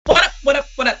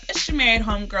It's your Married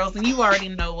Homegirls, and you already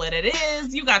know what it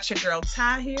is. You got your girl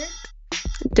Ty here.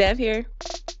 Dev here.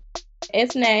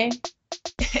 It's Nay.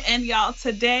 And y'all,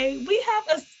 today we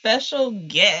have a special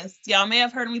guest. Y'all may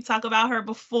have heard me talk about her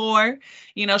before.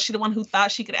 You know, she's the one who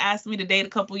thought she could ask me to date a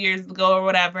couple years ago or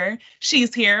whatever.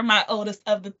 She's here, my oldest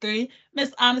of the three.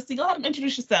 Miss Honesty, go ahead and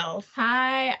introduce yourself.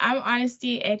 Hi, I'm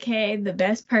Honesty, aka the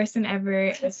best person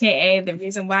ever, aka the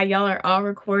reason why y'all are all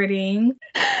recording.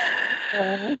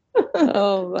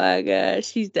 Oh my gosh,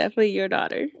 she's definitely your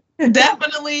daughter.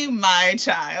 Definitely my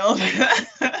child.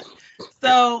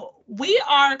 So we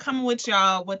are coming with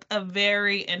y'all with a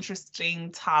very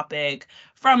interesting topic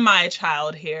from my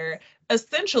child here.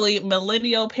 Essentially,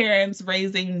 millennial parents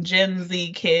raising Gen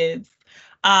Z kids.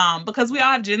 Because we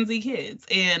all have Gen Z kids,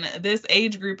 and this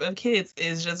age group of kids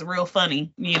is just real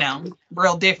funny, you know,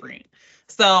 real different.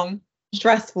 So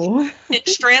Stressful.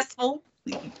 it's stressful.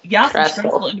 Y'all some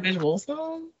stressful individuals.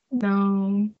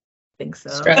 No. Think so.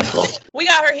 Stressful. We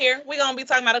got her here. We're going to be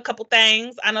talking about a couple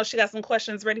things. I know she got some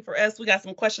questions ready for us. We got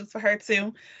some questions for her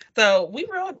too. So we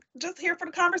were just here for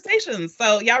the conversation.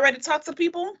 So y'all ready to talk to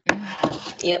people?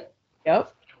 Yep.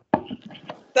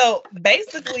 So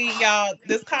basically, y'all,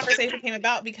 this conversation came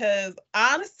about because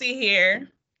Honesty here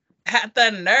had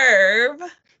the nerve,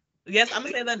 yes, I'm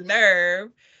going to say the nerve,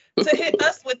 to hit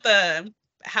us with the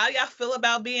how y'all feel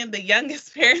about being the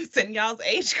youngest parents in y'all's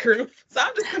age group. So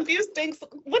I'm just confused.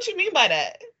 What you mean by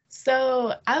that?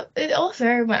 So it all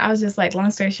started when I was just like, long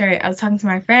story short, I was talking to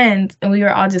my friends and we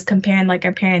were all just comparing like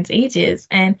our parents' ages.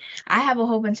 And I have a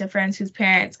whole bunch of friends whose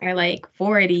parents are like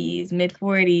 40s, mid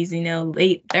 40s, you know,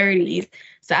 late 30s.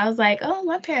 So I was like, oh,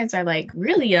 my parents are like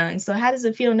really young. So how does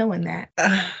it feel knowing that?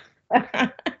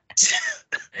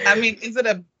 I mean, is it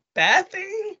a bad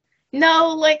thing?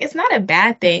 No, like, it's not a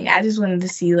bad thing. I just wanted to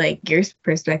see, like, your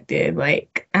perspective.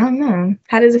 Like, I don't know.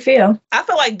 How does it feel? I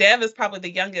feel like Dev is probably the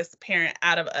youngest parent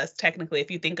out of us, technically, if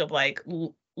you think of, like,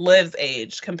 Liv's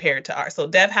age compared to ours. So,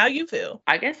 Dev, how you feel?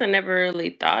 I guess I never really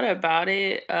thought about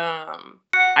it.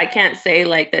 I can't say,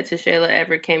 like, that Tashayla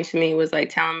ever came to me was, like,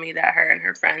 telling me that her and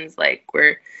her friends, like,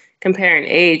 were comparing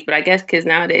age. But I guess kids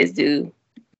nowadays do.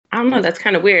 I don't know. That's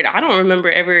kind of weird. I don't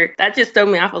remember ever. That just threw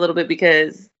me off a little bit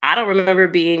because I don't remember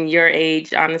being your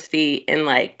age, Honesty, and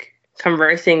like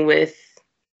conversing with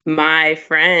my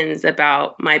friends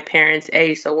about my parents'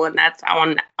 age. So I want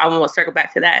to circle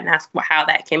back to that and ask how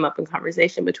that came up in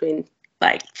conversation between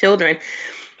like children.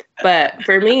 But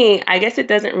for me, I guess it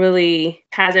hasn't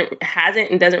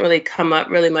and doesn't really come up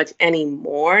really much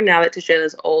anymore now that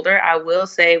Tashayla's older. I will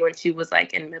say when she was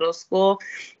like in middle school,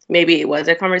 maybe it was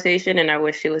a conversation, and I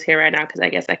wish she was here right now because I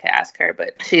guess I could ask her,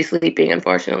 but she's sleeping,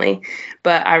 unfortunately.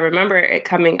 But I remember it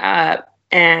coming up,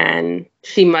 and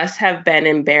she must have been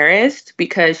embarrassed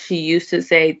because she used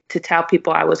to tell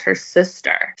people I was her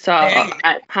sister. So,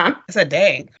 It's a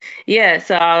dang. Yeah,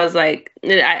 so I was like,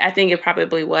 I think it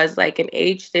probably was like an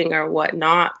age thing or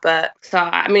whatnot. But so,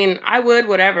 I mean, I would,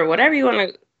 whatever you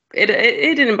want to.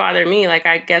 It didn't bother me. Like,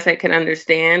 I guess I can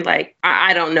understand. Like,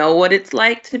 I don't know what it's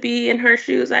like to be in her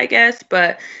shoes, I guess.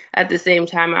 But at the same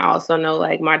time, I also know,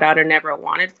 like, my daughter never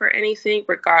wanted for anything,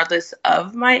 regardless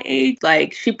of my age.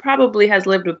 Like, she probably has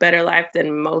lived a better life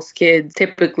than most kids,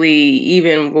 typically,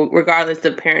 even regardless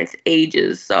of parents'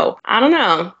 ages. So, I don't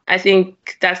know. I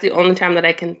think that's the only time that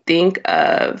I can think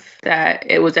of that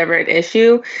it was ever an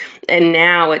issue. And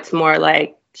now it's more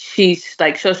like, she's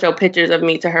like, she'll show pictures of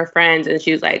me to her friends and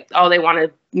she's like, oh, they want to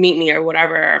meet me or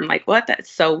whatever. I'm like, what? That's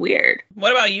so weird.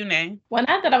 What about you, Nay? When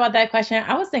I thought about that question,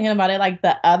 I was thinking about it like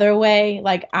the other way.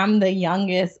 Like, I'm the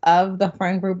youngest of the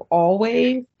friend group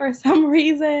always for some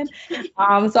reason. So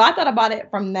I thought about it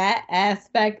from that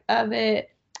aspect of it.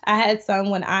 I had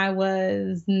some when I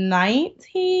was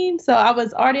 19. So I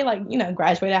was already like, you know,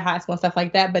 graduated high school and stuff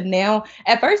like that. But now,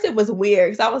 at first it was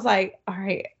weird because I was like, all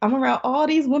right, I'm around all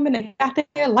these women that got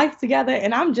their life together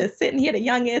and I'm just sitting here the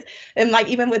youngest. And like,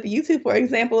 even with YouTube, for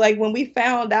example, like when we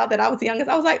found out that I was the youngest,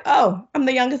 I was like, oh, I'm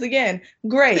the youngest again.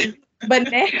 Great.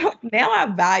 But now I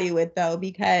value it though,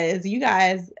 because you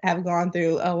guys have gone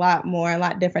through a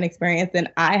lot different experience than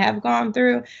I have gone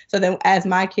through. So then as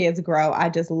my kids grow, I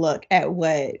just look at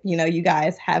what, you know, you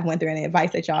guys have went through and the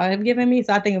advice that y'all have given me.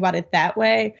 So I think about it that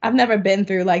way. I've never been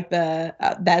through like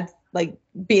that's like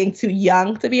being too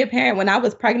young to be a parent. When I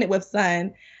was pregnant with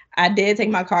son, I did take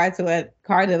my car to a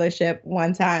car dealership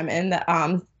one time, and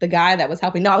the guy that was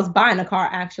helping, I was buying a car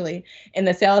actually, and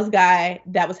the sales guy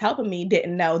that was helping me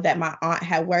didn't know that my aunt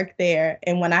had worked there.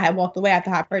 And when I had walked away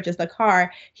after I purchased the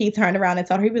car, he turned around and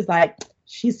told her, he was like,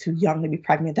 she's too young to be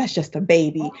pregnant. That's just a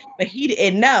baby. But he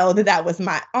didn't know that that was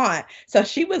my aunt. So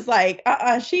she was like,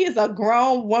 she is a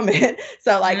grown woman.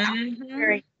 So like, I was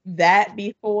very that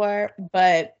before,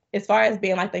 but as far as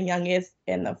being like the youngest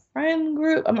in the friend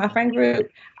group, of my friend group,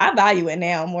 I value it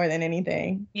now more than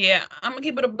anything. Yeah, I'm gonna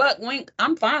keep it a buck. Wink,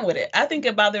 I'm fine with it. I think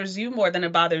it bothers you more than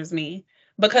it bothers me.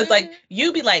 Because like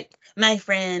you be like, my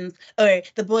friends or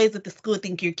the boys at the school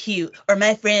think you're cute, or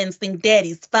my friends think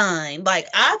daddy's fine. Like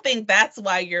I think that's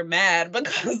why you're mad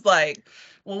because like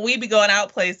when we be going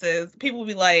out places, people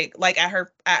be like at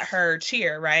her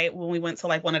cheer, right? When we went to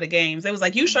like one of the games, it was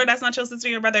like, you sure that's not your sister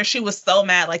or your brother? She was so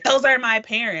mad, like those are my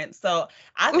parents. So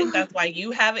I think that's why you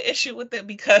have an issue with it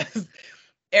because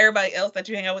everybody else that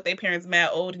you hang out with, their parents mad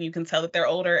old, and you can tell that they're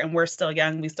older, and we're still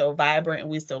young, we still vibrant, and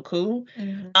we still cool.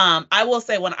 I will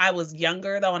say when I was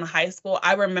younger, though, in high school,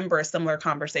 I remember a similar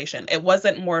conversation. It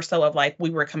wasn't more so of like we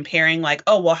were comparing like,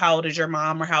 oh, well, how old is your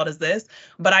mom or how old is this?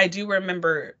 But I do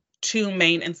remember two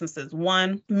main instances.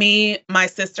 One, me, my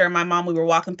sister, and my mom, we were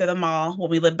walking through the mall when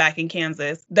we lived back in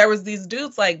Kansas. There was these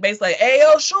dudes like basically like, hey,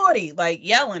 yo, shorty, like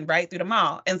yelling right through the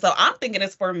mall. And so I'm thinking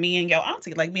it's for me and yo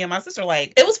auntie, like me and my sister,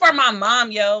 like it was for my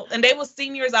mom, yo. And they was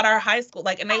seniors at our high school,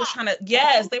 like, and they was trying to,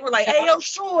 yes, they were like, hey, yo,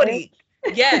 shorty.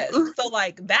 Yes. So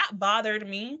like that bothered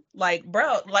me. Like,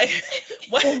 bro, like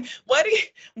what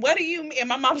do you mean? And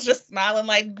my mom's just smiling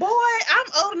like, boy,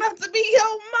 I'm old enough to be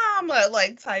your mama,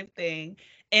 like type thing.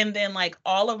 And then like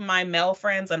all of my male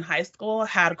friends in high school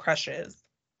had crushes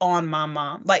on my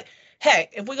mom. Like,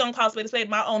 heck, if we're gonna call spade a spade,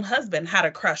 my own husband had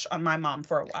a crush on my mom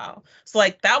for a while. So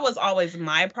like that was always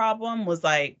my problem, was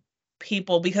like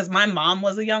people, because my mom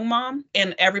was a young mom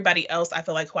and everybody else I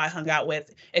feel like who I hung out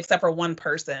with, except for one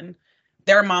person,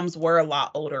 their moms were a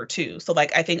lot older too. So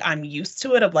like I think I'm used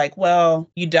to it of like, well,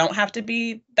 you don't have to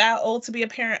be that old to be a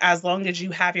parent. As long as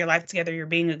you have your life together, you're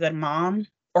being a good mom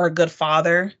or a good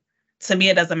father. To me,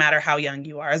 it doesn't matter how young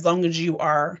you are, as long as you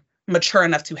are mature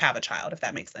enough to have a child, if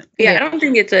that makes sense. Yeah, I don't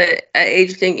think it's a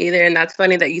age thing either. And that's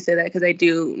funny that you say that, because I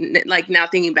do, like, now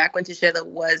thinking back when Tashayla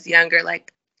was younger,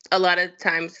 like a lot of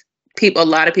times a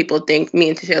lot of people think me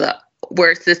and Tashayla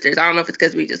were sisters. I don't know if it's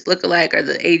because we just look alike or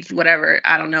the age, whatever.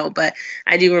 I don't know. But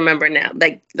I do remember now,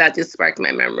 like, that just sparked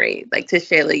my memory. Like,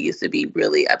 Tashayla used to be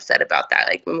really upset about that.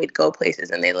 Like, when we'd go places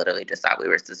and they literally just thought we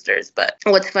were sisters. But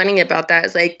what's funny about that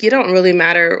is, like, you don't really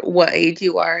matter what age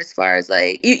you are, as far as,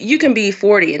 like, you can be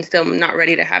 40 and still not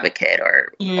ready to have a kid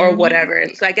or whatever.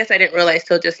 And so I guess I didn't realize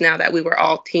till just now that we were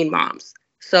all teen moms.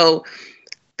 So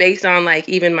based on, like,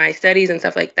 even my studies and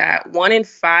stuff like that, 1 in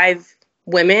 5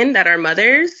 women that are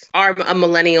mothers are a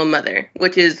millennial mother,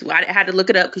 which is, I had to look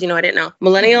it up because, I didn't know.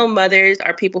 Millennial mothers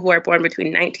are people who are born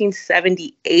between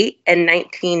 1978 and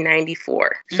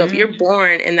 1994. So if you're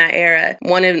born in that era,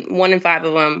 1 in 5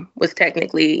 of them was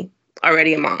technically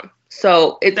already a mom.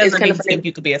 So it's kind of funny.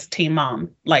 You could be a teen mom.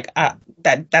 Like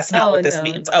that's not what this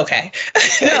means. Okay.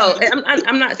 No,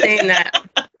 I'm not saying that.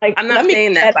 Like, I'm not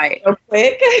saying that by real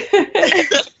quick.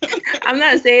 I'm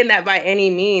not saying that by any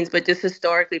means, but just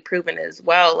historically proven as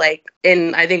well. Like,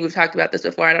 and I think we've talked about this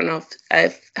before. I don't know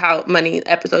if how many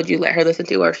episodes you let her listen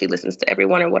to, or if she listens to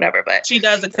everyone or whatever. But she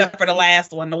does, except for the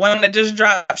last one, the one that just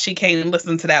dropped. She can't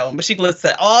listen to that one, but she can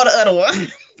listen to all the other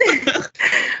ones.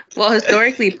 Well,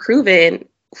 historically proven,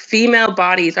 female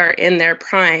bodies are in their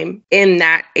prime in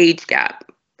that age gap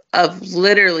of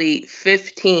literally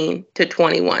 15 to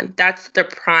 21. That's the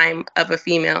prime of a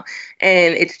female.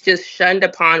 And it's just shunned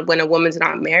upon when a woman's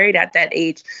not married at that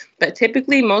age. But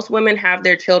typically, most women have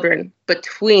their children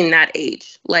between that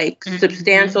age, like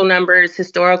substantial numbers,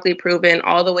 historically proven,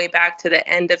 all the way back to the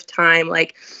end of time.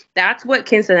 Like, that's what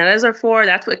quinceañeras are for.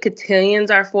 That's what cotillions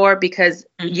are for, because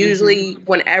usually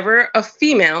whenever a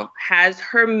female has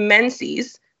her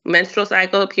menses, menstrual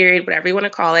cycle, period, whatever you want to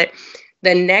call it,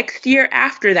 the next year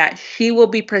after that, she will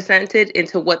be presented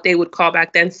into what they would call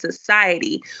back then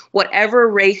society. Whatever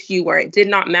race you were, it did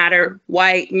not matter,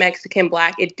 white, Mexican,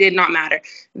 Black, it did not matter.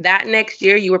 That next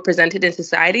year, you were presented in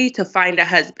society to find a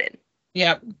husband.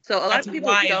 Yep. So a lot of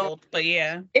people don't. But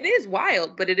yeah. It is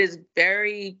wild, but it is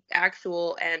very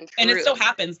actual and true. And it still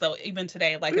happens though, even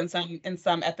today. Like in some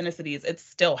ethnicities, it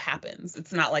still happens.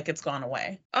 It's not like it's gone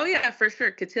away. Oh yeah, for sure.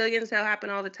 Cotillions still happen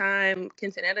all the time.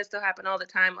 Quinceañeras still happen all the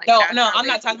time. Like, no, I'm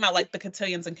not talking about like the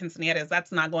cotillions and quinceañeras.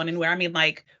 That's not going anywhere. I mean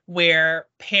like where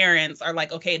parents are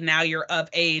like, okay, now you're of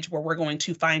age where we're going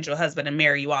to find your husband and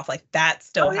marry you off. Like that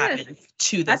still happens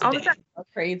to this day. That's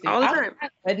crazy. All the time. I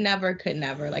could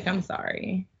never. Like, I'm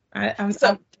sorry.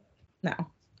 No.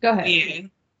 Go ahead. Yeah.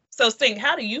 So, Sting,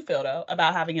 how do you feel though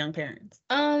about having young parents?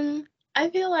 I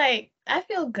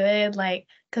feel good, like,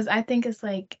 because I think it's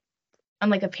like on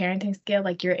like a parenting scale,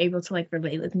 like you're able to like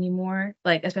relate with me more,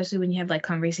 like especially when you have like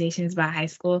conversations about high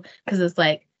school, because it's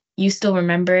like you still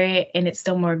remember it and it's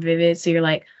still more vivid. So you're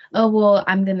like, oh well,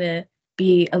 I'm gonna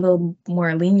be a little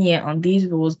more lenient on these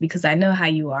rules because I know how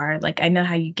you are. Like, I know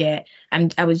how you get.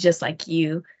 I was just like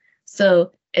you.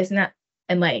 So it's not,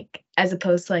 and like, as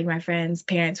opposed to like my friends'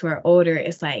 parents who are older,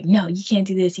 it's like, no, you can't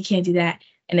do this, you can't do that.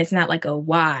 And it's not like a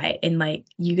why. And like,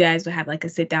 you guys would have like a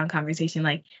sit down conversation.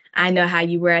 Like, I know how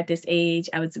you were at this age.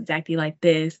 I was exactly like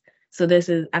this. So this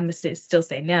is, I'm going to still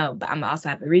say no, but I'm going to also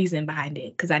have a reason behind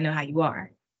it because I know how you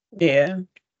are. Yeah,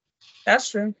 that's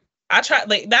true. I try,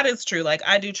 like, that is true. Like,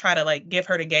 I do try to like give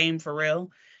her the game for real.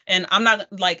 And I'm not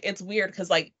like, it's weird because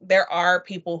like there are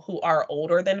people who are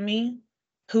older than me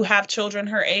who have children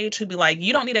her age who be like,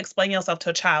 you don't need to explain yourself to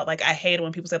a child. Like, I hate it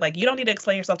when people say like, you don't need to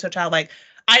explain yourself to a child. Like,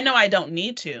 I know I don't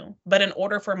need to, but in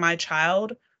order for my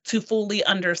child to fully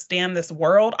understand this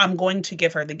world, I'm going to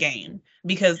give her the game.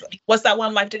 Because what's that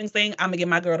one Life Jennings thing? I'm gonna give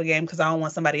my girl the game because I don't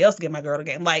want somebody else to give my girl the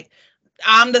game. Like,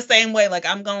 I'm the same way. Like,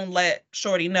 I'm gonna let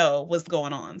Shorty know what's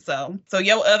going on. So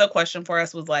your other question for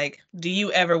us was like, do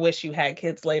you ever wish you had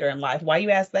kids later in life? Why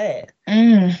you ask that?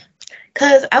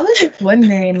 Because I was just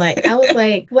wondering, like, I was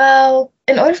like, well,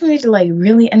 in order for me to like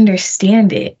really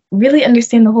understand it, really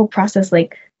understand the whole process,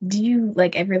 like, do you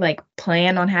like ever like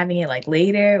plan on having it like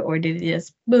later, or did it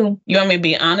just boom? You want me to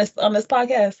be honest on this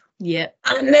podcast? Yep.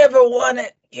 I never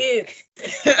wanted kids.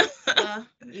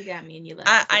 You got me and you left.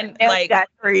 I like got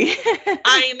 3.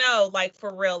 I know, like,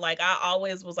 for real. Like, I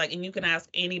always was like, and you can ask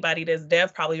anybody this,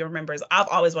 Dev probably remembers, I've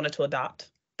always wanted to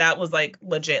adopt. That was like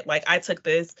legit. Like, I took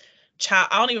this child,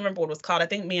 I don't even remember what it was called. I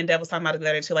think me and Dev was talking about it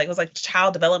together too. Like, it was like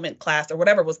child development class or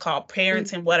whatever it was called,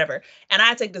 parenting, whatever. And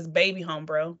I take this baby home,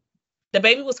 bro. The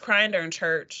baby was crying during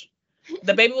church.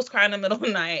 The baby was crying in the middle of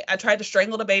the night. I tried to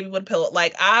strangle the baby with a pillow.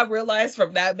 Like, I realized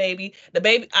from that baby,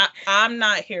 I'm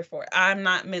not here for it. I'm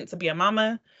not meant to be a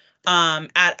mama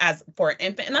as for an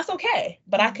infant, and that's okay.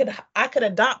 But I could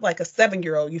adopt like a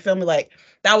 7-year-old. You feel me? Like,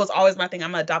 that was always my thing.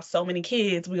 I'm gonna adopt so many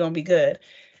kids, we're gonna be good.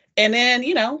 And then,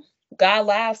 God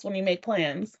laughs when you make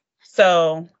plans.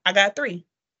 So I got 3.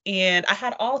 And I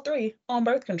had all 3 on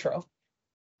birth control.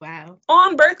 Wow.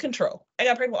 On birth control. I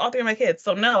got pregnant with all 3 of my kids.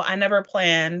 So no, I never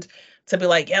planned to be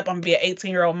like, yep, I'm gonna be an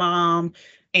 18-year-old mom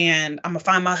and I'm gonna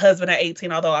find my husband at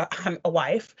 18, although I'm a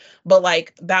wife. But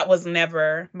like, that was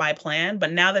never my plan.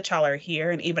 But now that y'all are here,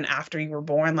 and even after you were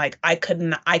born, like, I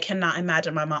cannot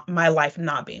imagine my life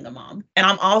not being a mom. And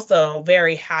I'm also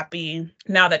very happy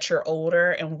now that you're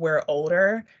older and we're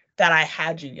older that I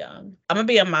had you young. I'm gonna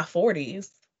be in my 40s.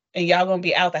 And y'all gonna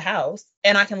be out the house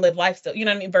and I can live life still, you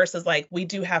know what I mean? Versus like, we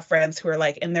do have friends who are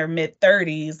like in their mid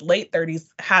 30s, late 30s,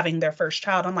 having their first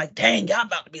child. I'm like, dang, y'all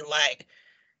about to be like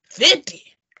 50.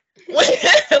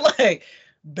 Like,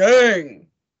 dang.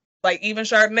 Like, even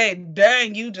Chardonnay,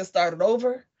 dang, you just started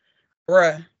over?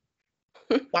 Bruh.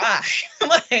 Why?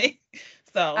 Like,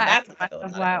 so that's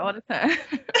why all the time.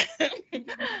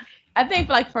 I think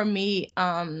like for me,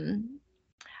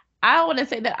 I wouldn't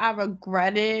say that I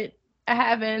regretted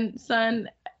having son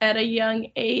at a young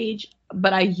age,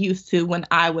 but I used to when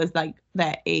I was like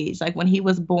that age, like when he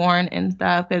was born and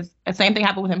stuff. Because the same thing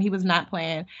happened with him. He was not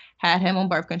planned, had him on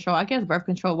birth control. I guess birth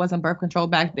control wasn't birth control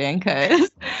back then because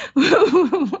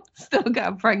still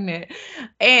got pregnant.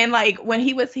 And like when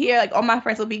he was here, like all my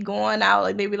friends would be going out,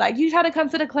 like they'd be like, you try to come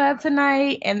to the club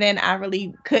tonight? And then I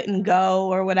really couldn't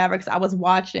go or whatever because I was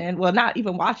watching, well, not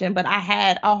even watching, but I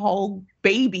had a whole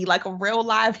baby, like a real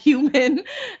live human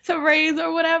to raise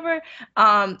or whatever.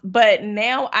 But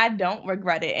now I don't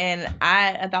regret it. And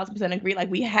I 1,000% agree. Like,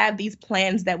 we have these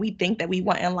plans that we think that we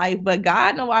want in life, but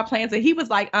God knows our plans. And he was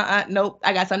like, nope,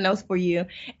 I got some notes for you.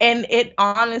 And it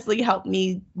honestly helped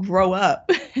me grow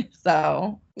up.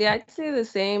 So yeah, I'd say the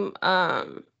same. I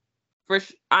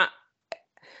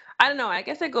don't know. I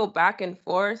guess I go back and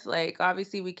forth. Like,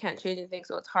 obviously we can't change anything.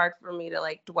 So it's hard for me to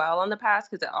like dwell on the past.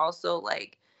 Cause it also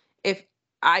like, if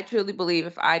I truly believe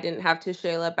if I didn't have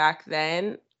Tishayla back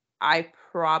then, I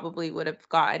probably would have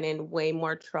gotten in way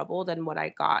more trouble than what I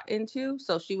got into.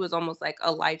 So she was almost like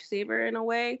a lifesaver in a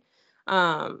way.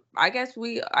 I guess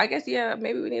yeah,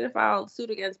 maybe we need to file suit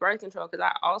against birth control because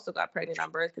I also got pregnant on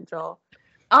birth control.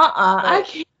 I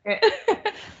can't.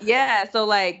 Yeah, so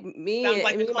like me and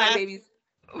my baby's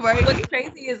right. What's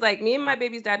crazy is like me and my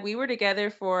baby's dad, we were together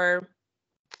for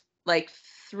like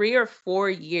 3 or 4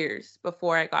 years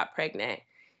before I got pregnant.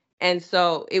 And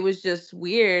so it was just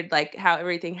weird, like how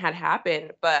everything had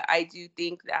happened. But I do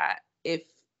think that if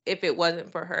it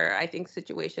wasn't for her, I think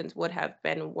situations would have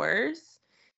been worse.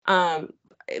 But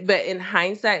in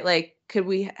hindsight, like,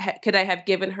 could I have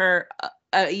given her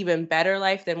a even better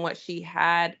life than what she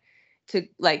had to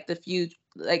like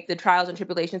the trials and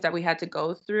tribulations that we had to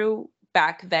go through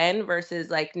back then versus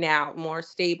like now more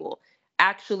stable?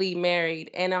 actually married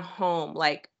in a home,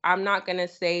 like, I'm not going to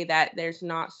say that there's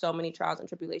not so many trials and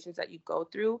tribulations that you go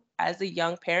through as a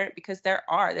young parent, because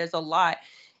there's a lot.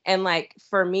 And like,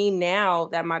 for me now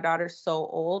that my daughter's so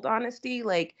old, honestly,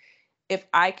 like, if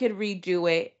I could redo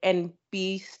it and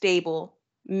be stable,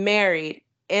 married,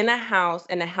 in a house,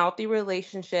 in a healthy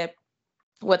relationship,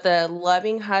 with a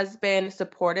loving husband,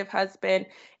 supportive husband,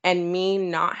 and me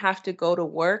not have to go to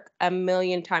work, a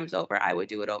million times over, I would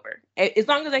do it over. As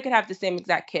long as I could have the same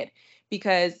exact kid.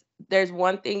 Because there's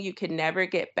one thing you can never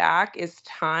get back is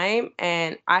time.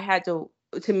 And I had to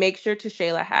make sure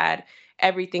Shayla had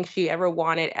everything she ever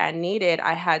wanted and needed.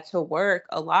 I had to work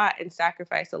a lot and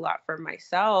sacrifice a lot for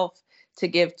myself to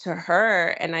give to her.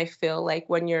 And I feel like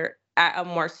when you're at a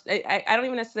more, I don't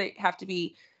even necessarily have to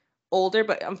be older,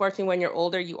 but unfortunately when you're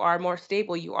older, you are more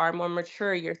stable, you are more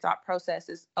mature, your thought process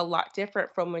is a lot different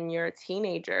from when you're a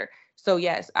teenager. So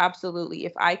yes, absolutely,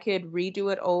 if I could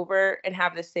redo it over and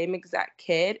have the same exact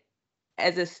kid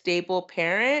as a stable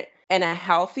parent and a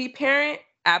healthy parent,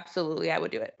 absolutely I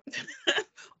would do it.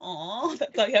 Aw,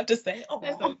 that's all you have to say. Aw.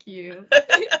 That's so cute.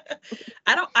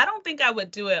 I don't think I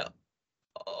would do it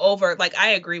over. Like,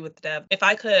 I agree with Deb. If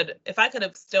I could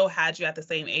have still had you at the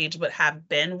same age but have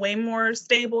been way more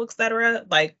stable, etc.,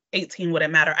 like 18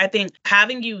 wouldn't matter. I think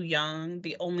having you young,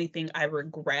 the only thing I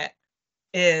regret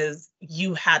is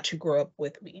you had to grow up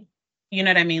with me. You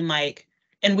know what I mean? Like,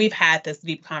 and we've had this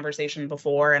deep conversation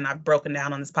before, and I've broken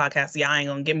down on this podcast. Yeah, I ain't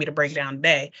gonna get me to break down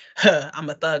today. I'm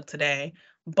a thug today.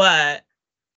 But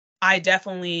I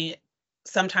definitely,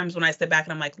 sometimes when I sit back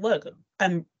and I'm like, look,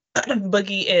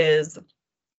 Boogie is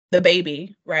the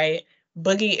baby, right?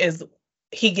 Boogie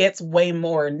he gets way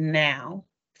more now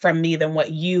from me than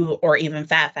what you or even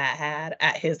Fat had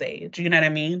at his age. You know what I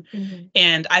mean? Mm-hmm.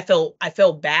 And I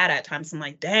feel bad at times. I'm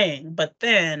like, dang. But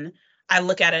then I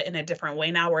look at it in a different way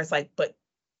now, where it's like, but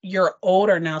you're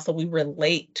older now, so we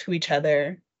relate to each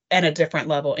other at a different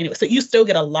level. Anyway, so you still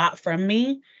get a lot from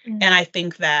me. Mm-hmm. And I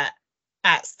think that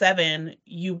at 7,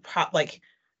 like,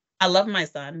 I love my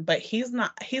son, but he's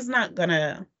not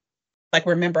gonna like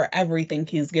remember everything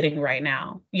he's getting right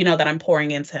now, you know, that I'm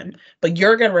pouring into him. But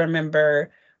you're gonna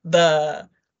remember the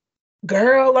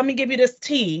girl, let me give you this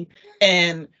tea,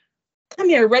 and come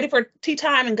here, ready for tea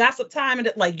time and gossip time.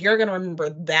 And like, you're gonna remember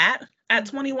that at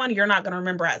 21. You're not gonna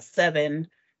remember at 7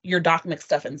 your Doc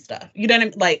McStuff and stuff. You know what I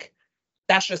mean? Like,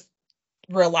 that's just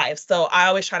real life. So I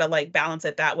always try to like balance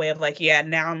it that way of like, yeah,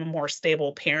 now I'm a more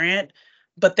stable parent,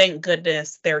 but thank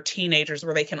goodness they're teenagers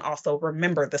where they can also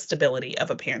remember the stability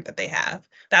of a parent that they have.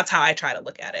 That's how I try to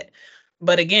look at it.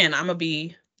 But again, I'm gonna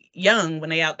be young when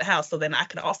they out the house, so then I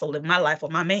can also live my life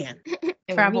with my man.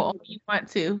 Travel all you want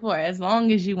to for as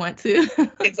long as you want to.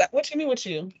 Exactly. What you mean with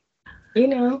you? You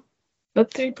know,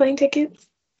 book 3 plane tickets.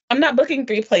 I'm not booking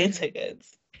 3 plane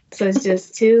tickets. So it's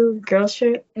just 2 girls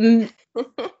trip.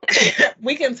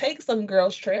 We can take some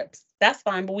girls trips. That's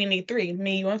fine, but we need 3.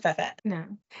 Me, you, and Fat. No.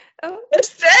 Oh.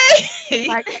 Stay.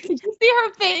 Like, did you see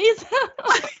her face?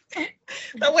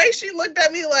 The way she looked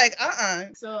at me like,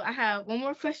 So I have one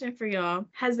more question for y'all.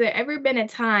 Has there ever been a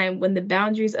time when the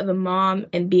boundaries of a mom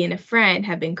and being a friend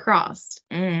have been crossed?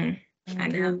 I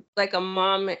know. Like a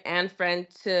mom and friend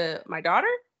to my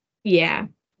daughter? Yeah.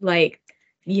 Like,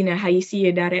 you know, how you see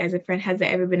your daughter as a friend. Has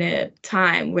there ever been a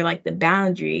time where like the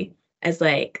boundary as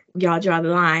like y'all draw the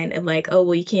line of like, oh,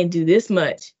 well, you can't do this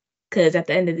much because at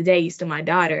the end of the day, you're still my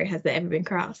daughter. Has that ever been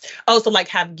crossed? Oh, so like,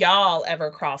 have y'all ever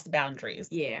crossed boundaries?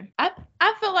 Yeah.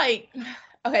 I feel like,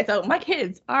 okay, so my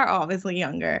kids are obviously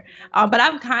younger, but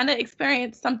I've kind of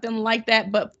experienced something like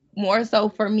that, but more so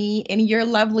for me, and your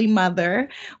lovely mother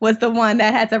was the one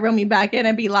that had to reel me back in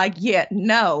and be like, yeah,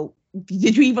 no.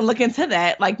 Did you even look into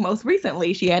that? Like, most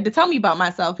recently, she had to tell me about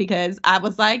myself because I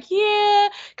was like, yeah,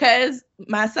 because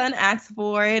my son asked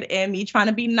for it and me trying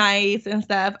to be nice and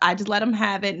stuff. I just let him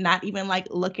have it, not even like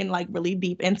looking like really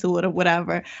deep into it or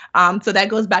whatever. So that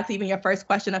goes back to even your first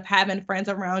question of having friends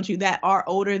around you that are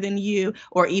older than you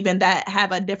or even that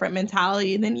have a different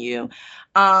mentality than you.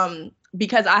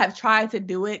 Because I have tried to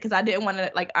do it because I didn't want to,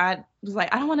 like, I was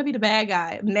like, I don't want to be the bad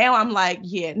guy. Now I'm like,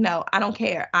 yeah, no, I don't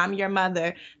care. I'm your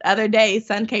mother. The other day,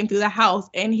 son came through the house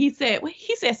and he said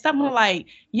something like,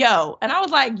 yo. And I was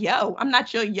like, yo, I'm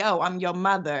not your yo, I'm your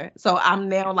mother. So I'm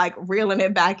now like reeling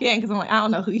it back in because I'm like, I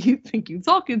don't know who you think you're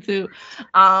talking to.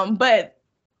 But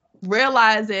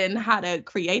realizing how to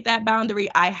create that boundary,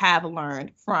 I have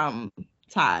learned from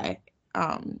Ty.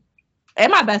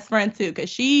 And my best friend too, because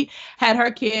she had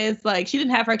her kids, like she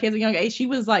didn't have her kids at a young age. She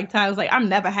was like, I was like, I'm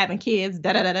never having kids.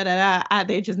 Da da da da da.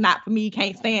 They're just not for me.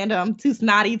 Can't stand them. Too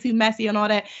snotty, too messy, and all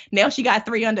that. Now she got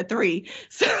 3 under 3.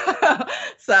 So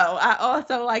I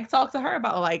also like talk to her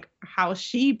about like how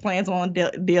she plans on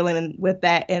dealing with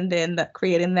that, and then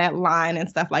creating that line and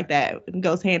stuff like that. It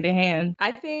goes hand in hand.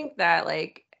 I think that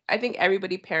I think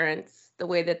everybody parents the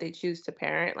way that they choose to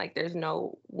parent. Like there's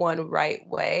no one right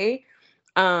way.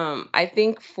 I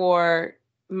think for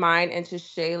mine and to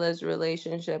Shayla's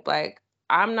relationship, like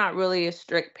I'm not really a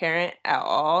strict parent at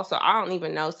all. So I don't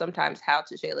even know sometimes how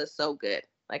to Shayla's so good.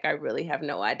 Like I really have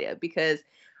no idea because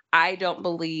I don't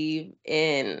believe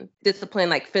in discipline,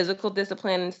 like physical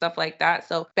discipline and stuff like that.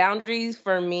 So boundaries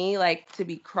for me, like to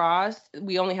be crossed,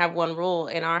 we only have one rule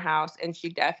in our house, and she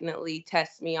definitely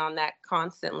tests me on that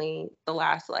constantly the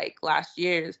last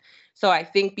years. So I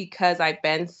think because I've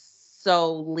been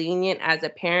so lenient as a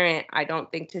parent, I don't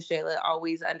think Tashayla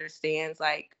always understands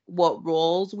like what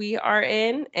roles we are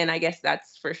in. And I guess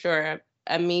that's for sure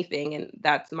a me thing. And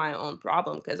that's my own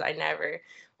problem because I never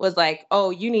was like,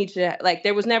 oh, you need to like,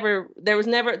 there was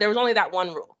only that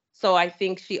one rule. So I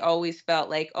think she always felt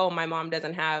like, oh, my mom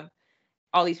doesn't have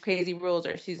all these crazy rules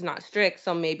or she's not strict.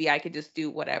 So maybe I could just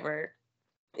do whatever.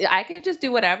 I could just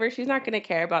do whatever. She's not going to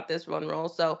care about this one rule.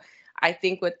 So I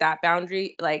think with that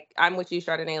boundary, like I'm with you,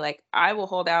 Chardonnay, like I will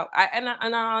hold out. And I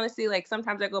honestly, like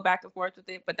sometimes I go back and forth with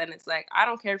it, but then it's like, I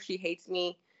don't care if she hates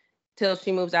me till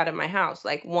she moves out of my house.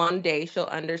 Like one day she'll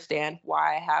understand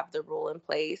why I have the rule in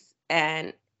place.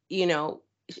 And, you know,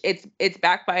 it's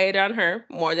backfired on her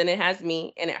more than it has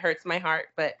me, and it hurts my heart.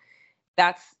 But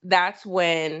that's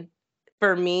when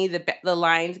for me the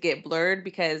lines get blurred,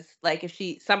 because like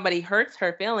if somebody hurts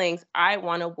her feelings, I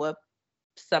want to whoop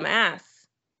some ass,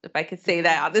 if I could say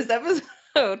that on this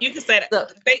episode. You can say that. So,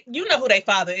 you know who their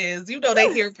father is. You know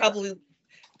they hear probably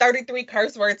 33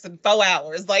 curse words in 4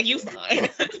 hours. Like, you fine.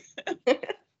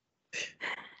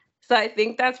 So I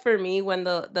think that's for me when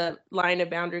the line of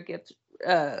boundary gets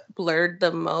blurred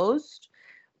the most.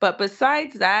 But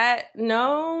besides that,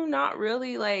 no, not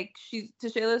really. Like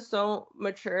Tashayla's so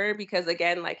mature because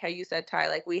again, like how you said, Ty,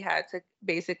 like we had to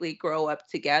basically grow up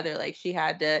together. Like she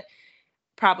had to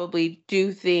probably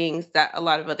do things that a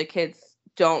lot of other kids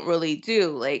don't really do.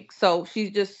 Like, so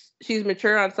she's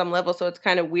mature on some level. So it's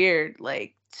kind of weird,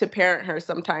 like to parent her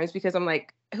sometimes because I'm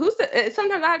like,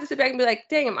 sometimes I have to sit back and be like,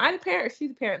 dang, am I the parent or she's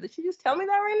the parent? Did she just tell me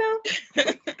that right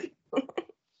now?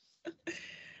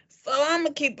 So I'm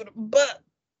gonna keep it, but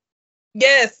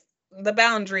yes, the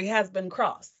boundary has been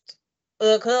crossed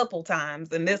a couple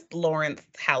times in this Lawrence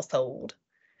household.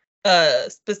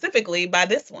 Specifically by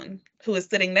this one who is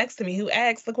sitting next to me who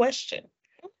asked the question.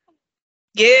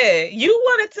 Yeah, you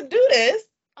wanted to do this.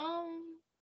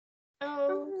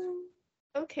 Oh,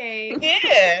 okay.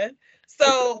 Yeah.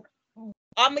 So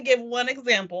I'm gonna give one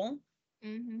example.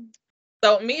 Mm-hmm.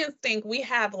 So me and Stink, we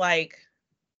have like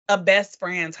a best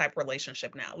friend type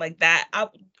relationship now. Like that.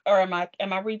 Am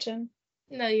I reaching?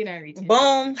 No, you're not reaching.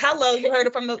 Boom. Hello. You heard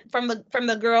it from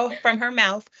the girl from her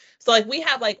mouth. So like we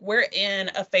have like we're in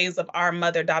a phase of our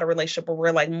mother-daughter relationship where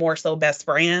we're like more so best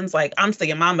friends. Like I'm still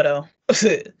your mama though,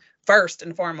 first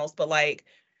and foremost, but like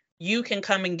you can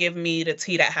come and give me the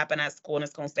tea that happened at school and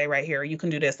it's gonna stay right here. You can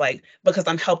do this like because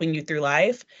I'm helping you through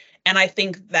life. And I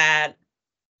think that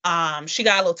she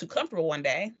got a little too comfortable one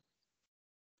day.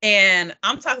 And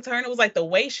I'm talking to her and it was like the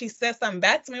way she said something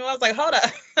back to me. I was like, hold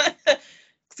up.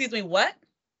 Excuse me, what?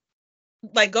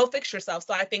 Like, go fix yourself.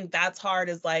 So I think that's hard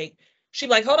is like, she'd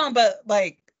be like, hold on, but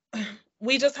like,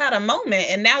 we just had a moment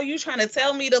and now you trying to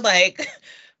tell me to like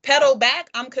pedal back?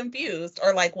 I'm confused.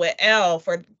 Or like with Elle,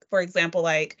 for example,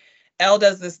 like Elle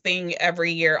does this thing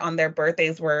every year on their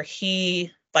birthdays where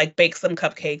he like bakes them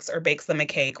cupcakes or bakes them a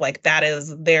cake. Like that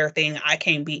is their thing. I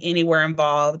can't be anywhere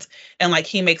involved. And like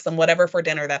he makes them whatever for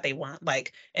dinner that they want.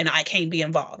 Like, and I can't be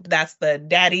involved. That's the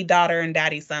daddy daughter and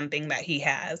daddy son thing that he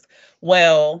has.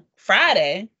 Well,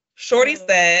 Friday, Shorty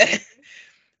said,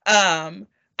 I'm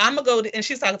gonna go and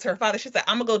she's talking to her father. She said,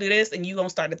 I'm gonna go do this and you gonna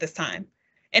start at this time.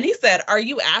 And he said, are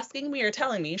you asking me or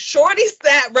telling me? Shorty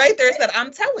sat right there and said,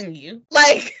 I'm telling you.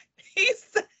 Like he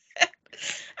said,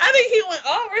 I think he went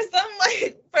off or something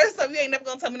like, first time, you ain't never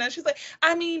gonna tell me that. She's like,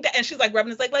 I mean, and she's like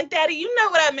rubbing his like, Daddy, you know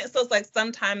what I meant. So it's like,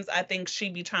 sometimes I think she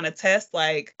be trying to test,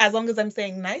 like, as long as I'm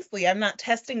saying nicely, I'm not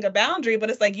testing a boundary, but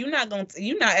it's like, you're not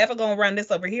ever gonna run this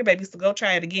over here, baby. So go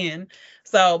try it again.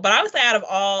 So, but I would say out of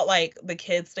all, like, the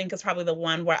kids, Think is probably the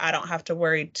one where I don't have to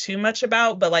worry too much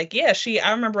about. But like, yeah,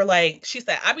 I remember like, she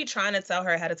said, I be trying to tell her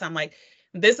ahead of time, like,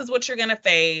 this is what you're gonna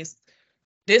face.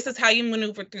 This is how you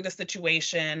maneuver through the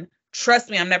situation. trust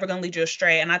me, I'm never going to lead you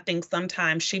astray. And I think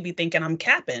sometimes she be thinking I'm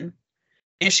capping.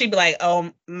 And she'd be like,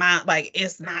 oh, my, like,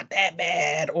 it's not that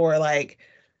bad. Or like,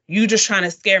 you just trying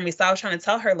to scare me. So I was trying to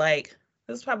tell her, like,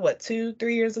 this is probably, what,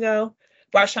 2-3 years ago?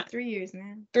 Well, 3 years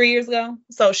now. 3 years ago.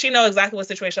 So she know exactly what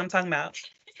situation I'm talking about.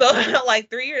 So like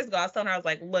 3 years ago, I was telling her, I was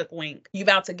like, look, Wink, you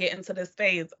about to get into this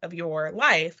phase of your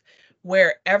life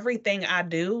where everything I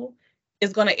do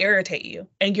is going to irritate you.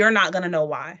 And you're not going to know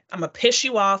why. I'm going to piss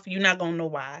you off. You're not going to know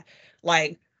why.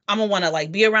 Like, I'm going to want to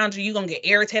like be around you. You're going to get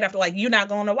irritated after, like, you're not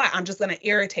going to know why. I'm just going to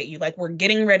irritate you. Like, we're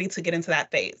getting ready to get into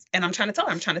that phase. And I'm trying to tell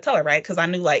her, right? Because I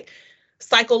knew like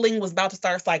cycling was about to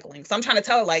start cycling. So I'm trying to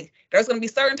tell her, like, there's going to be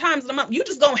certain times in the month, you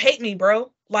just going to hate me,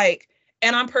 bro. Like,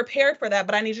 and I'm prepared for that,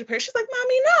 but I need you to prepare. She's like,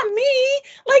 Mommy, not me.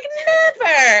 Like,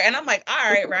 never. And I'm like,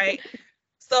 all right, right.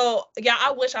 So, yeah,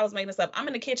 I wish I was making this up. I'm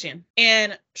in the kitchen,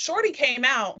 and Shorty came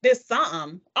out, this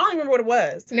something. I don't remember what it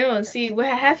was. No, see, what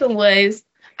happened was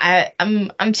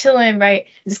I'm chilling, right?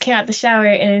 Just came out the shower,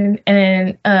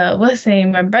 and what's the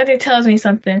name? My brother tells me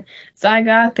something, so I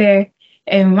go out there,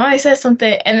 and Mommy says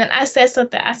something, and then I said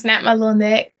something. I snapped my little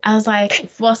neck. I was like,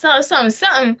 well,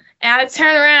 something. And I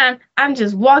turn around, I'm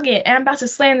just walking, and I'm about to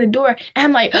slam the door, and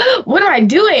I'm like, what am I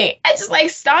doing? I just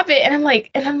like stop it, and I'm like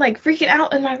freaking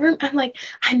out in my room. I'm like,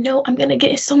 I know I'm gonna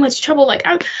get in so much trouble. Like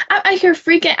I'm here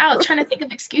freaking out, trying to think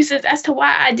of excuses as to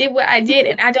why I did what I did,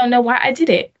 and I don't know why I did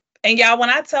it. And y'all, when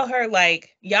I tell her,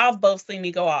 like, y'all have both seen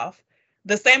me go off,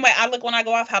 the same way I look when I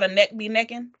go off, how the neck be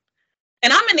necking.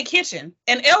 And I'm in the kitchen,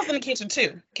 and Elle's in the kitchen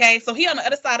too. Okay, so he on the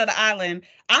other side of the island.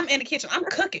 I'm in the kitchen. I'm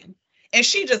cooking, and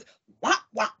she just womp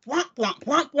womp womp womp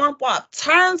womp womp womp,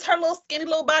 turns her little skinny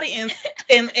little body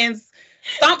and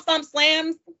stomp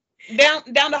slams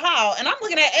down the hall. And I'm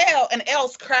looking at Elle, and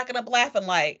Elle's cracking up laughing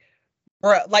like,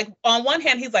 bro. Like, on one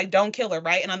hand he's like, don't kill her,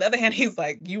 right? And on the other hand he's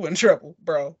like, you in trouble,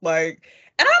 bro. Like,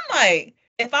 and I'm like,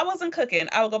 if I wasn't cooking,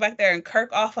 I would go back there and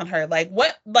kirk off on her. Like,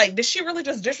 what? Like, did she really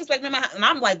just disrespect me? And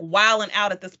I'm like wilding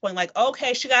out at this point. Like,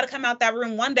 okay, she got to come out that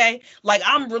room one day. Like,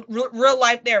 I'm real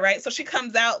life there, right? So she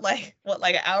comes out like, what,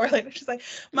 like an hour later? She's like,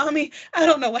 Mommy, I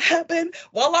don't know what happened.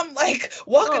 While I'm like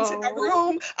walking to the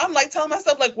room, I'm like telling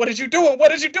myself, like, what did you doing? What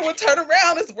did you doing? Turn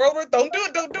around. It's world. Don't do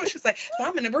it. She's like, so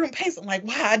I'm in the room pacing. I'm like,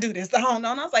 why I do this? I don't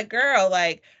know. And I was like, girl,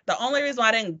 like, the only reason why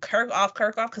I didn't kirk off,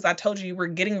 because I told you were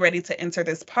getting ready to enter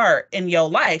this part in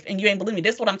your life, and you ain't believe me.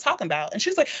 This is what I'm talking about. And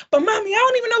she's like, but Mommy, I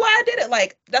don't even know why I did it.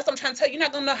 Like, that's what I'm trying to tell you. You're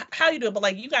not going to know how you do it, but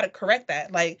like, you got to correct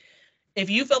that. Like, if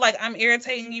you feel like I'm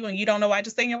irritating you and you don't know why,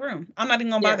 just stay in your room. I'm not even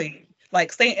going to bother you.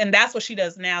 Like, stay. And that's what she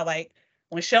does now. Like,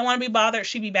 when she don't want to be bothered,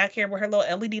 she be back here with her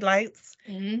little LED lights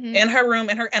in her room,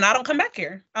 and I don't come back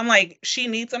here. I'm like, she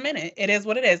needs a minute. It is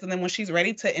what it is. And then when she's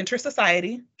ready to enter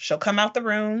society, she'll come out the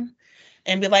room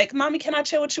and be like, Mommy, can I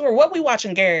chill with you? Or what we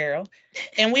watching, girl?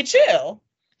 And we chill.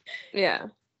 Yeah.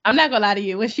 I'm not gonna lie to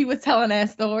you. When she was telling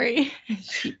that story,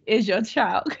 she is your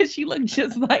child because she looked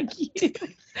just like you.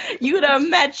 You done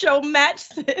met your match,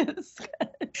 sis.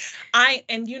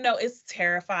 And you know, it's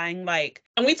terrifying. Like,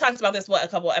 and we talked about this, a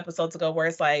couple episodes ago, where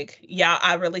it's like, yeah,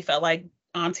 I really felt like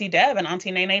Auntie Dev and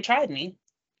Auntie Nene tried me.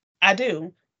 I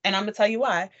do. And I'm gonna tell you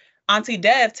why. Auntie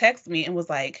Dev texted me and was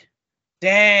like,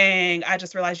 dang, I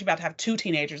just realized you're about to have 2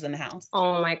 teenagers in the house.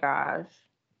 Oh my gosh.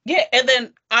 Yeah, and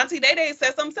then Auntie Day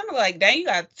said something similar, like, dang, you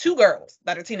got 2 girls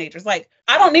that are teenagers. Like,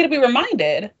 I don't need to be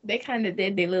reminded. They kind of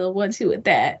did their little 1-2 with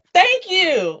that. Thank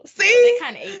you. See? They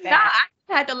kind of ate that.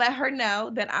 No, I had to let her know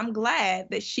that I'm glad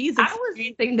that she's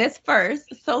experiencing this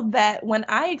first, so that when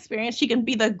I experience, she can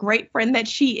be the great friend that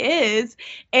she is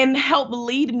and help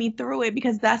lead me through it,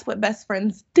 because that's what best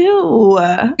friends do.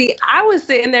 See, I was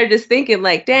sitting there just thinking,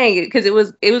 like, dang, because it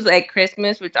was like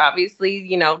Christmas, which obviously,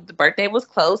 you know, the birthday was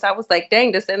close. I was like,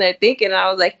 dang, just sitting there thinking,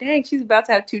 I was like, dang, she's about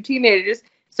to have 2 teenagers.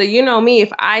 So you know me,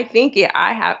 if I think it,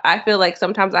 I feel like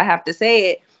sometimes I have to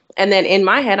say it. And then in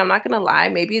my head, I'm not going to lie,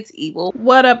 maybe it's evil.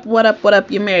 What up,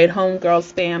 You Married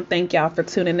Homegirls fam? Thank y'all for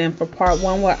tuning in for part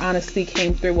 1, where Honesty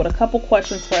came through with a couple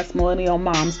questions for us millennial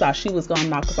moms. Thought she was going to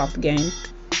knock us off the game.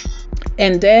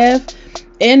 And Dev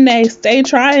and Nay, stay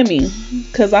trying me,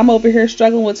 because I'm over here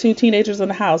struggling with 2 teenagers in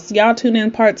the house. Y'all tune in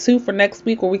part 2 for next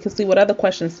week, where we can see what other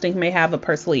questions Stink may have up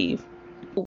her sleeve.